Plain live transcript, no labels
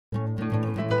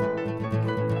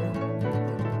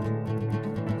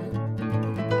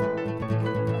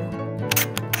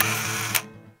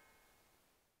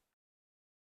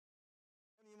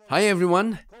Hi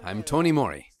everyone, I'm Tony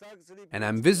Mori, and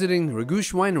I'm visiting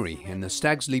Regusci Winery in the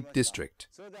Stag's Leap district.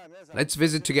 Let's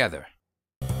visit together.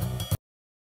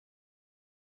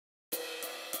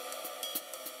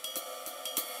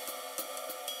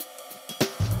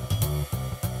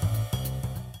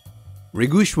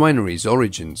 Regusci Winery's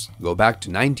origins go back to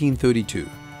 1932,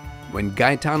 when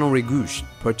Gaetano Regusci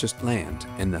purchased land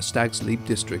in the Stag's Leap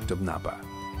district of Napa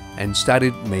and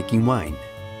started making wine.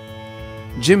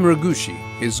 Jim Regusci,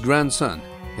 his grandson,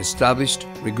 established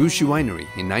Regusci Winery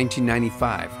in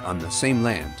 1995 on the same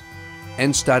land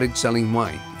and started selling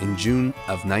wine in June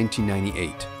of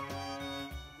 1998.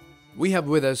 We have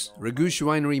with us Regusci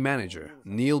Winery manager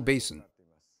Neil Basin.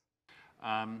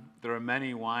 There are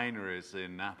many wineries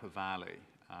in Napa Valley,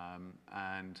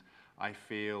 and I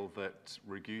feel that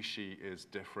Regusci is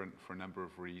different for a number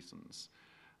of reasons.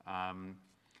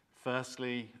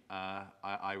 Firstly,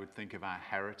 I would think of our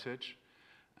heritage.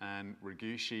 And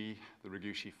Regusci, the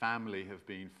Regusci family, have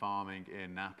been farming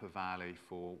in Napa Valley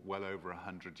for well over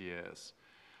 100 years.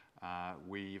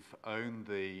 We've owned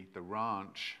the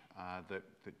ranch that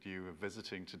you are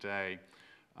visiting today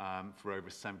for over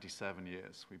 77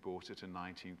 years. We bought it in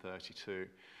 1932.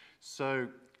 So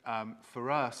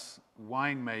for us,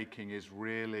 winemaking is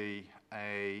really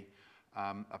a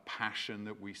passion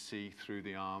that we see through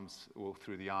the arms or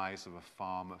through the eyes of a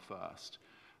farmer first.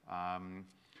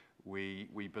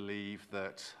 We believe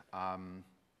that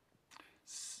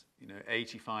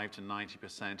 85 to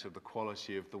 90% of the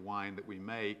quality of the wine that we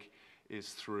make is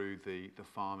through the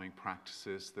farming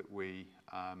practices that we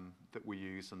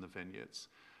use in the vineyards.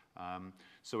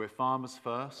 So we're farmers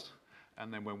first,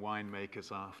 and then we're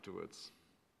winemakers afterwards.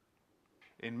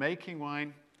 In making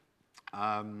wine,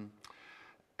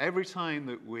 every time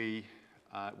that we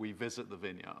visit the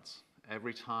vineyards,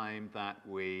 every time that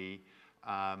we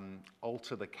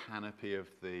alter the canopy of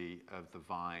the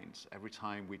vines, every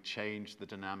time we change the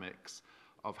dynamics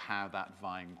of how that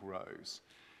vine grows.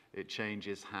 It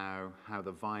changes how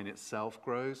the vine itself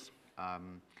grows,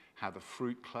 how the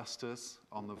fruit clusters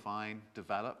on the vine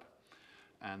develop,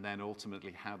 and then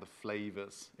ultimately how the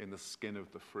flavors in the skin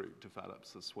of the fruit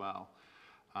develops as well.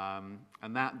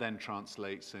 And that then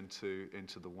translates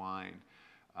into the wine.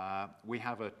 We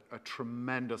have a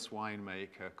tremendous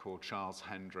winemaker called Charles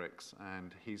Hendricks,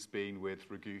 and he's been with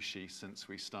Regusci since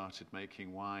we started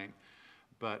making wine.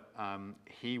 But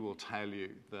he will tell you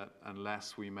that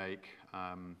unless we're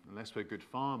good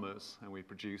farmers and we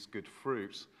produce good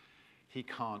fruit, he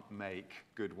can't make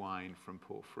good wine from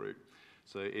poor fruit.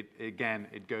 So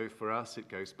for us, it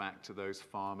goes back to those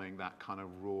farming, that kind of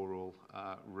rural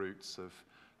roots of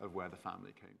where the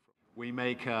family came from. We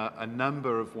make a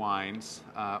number of wines,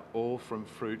 all from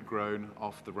fruit grown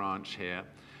off the ranch here.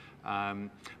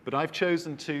 But I've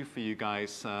chosen two for you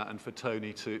guys and for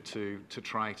Tony to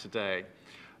try today.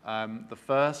 The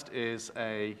first is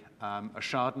a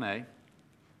Chardonnay.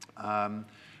 And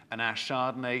our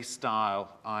Chardonnay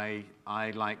style, I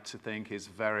like to think, is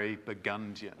very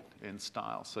Burgundian in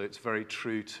style. So it's very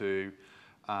true to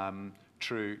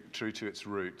its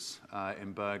roots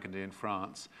in Burgundy in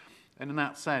France. And in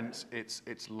that sense,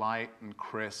 it's light and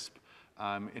crisp.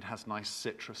 It has nice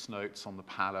citrus notes on the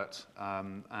palate,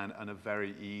 and a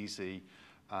very easy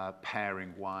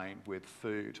pairing wine with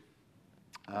food.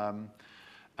 And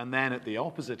then at the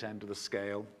opposite end of the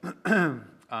scale,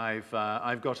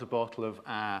 I've got a bottle of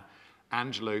our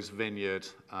Angelo's Vineyard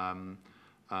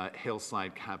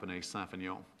Hillside Cabernet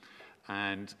Sauvignon.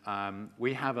 And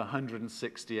we have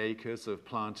 160 acres of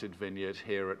planted vineyard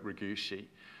here at Regusci.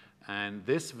 And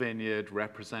this vineyard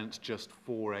represents just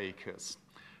 4 acres.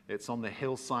 It's on the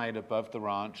hillside above the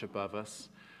ranch above us,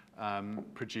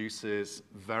 produces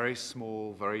very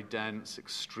small, very dense,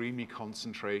 extremely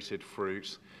concentrated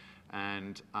fruit.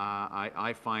 And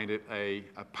I find it a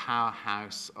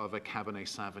powerhouse of a Cabernet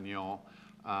Sauvignon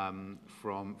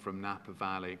from Napa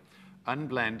Valley.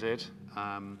 Unblended,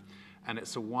 and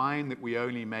it's a wine that we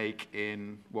only make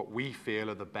in what we feel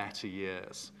are the better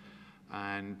years.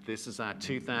 And this is our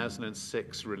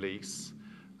 2006 release,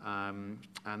 and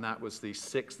that was the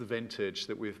 6th vintage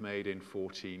that we've made in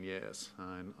 14 years.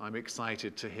 And I'm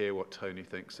excited to hear what Tony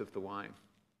thinks of the wine.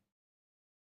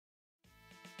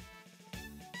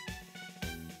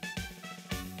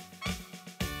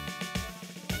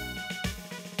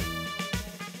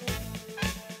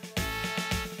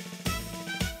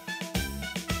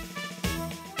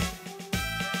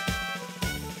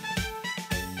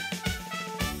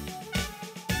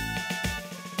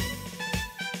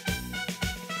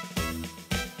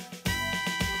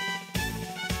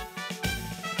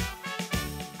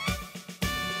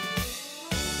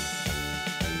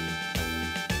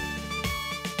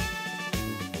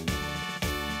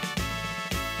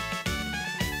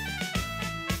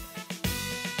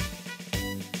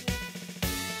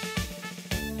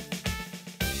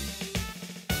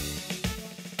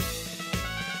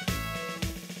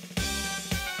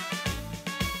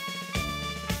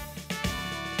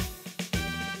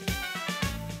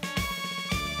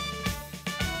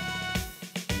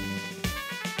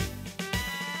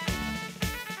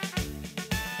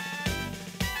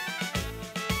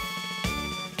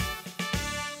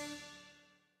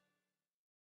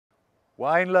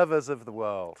 Wine lovers of the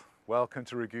world, welcome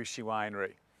to Regusci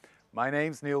Winery. My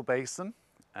name's Neil Basin,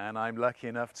 and I'm lucky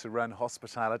enough to run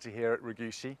hospitality here at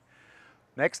Regusci.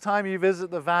 Next time you visit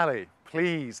the valley,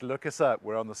 please look us up.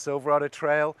 We're on the Silverado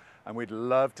Trail, and we'd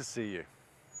love to see you.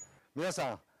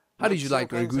 How did you like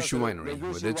Regusci Winery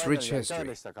with its rich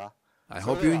history? I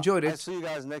hope you enjoyed it.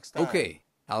 Okay,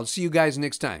 I'll see you guys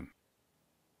next time.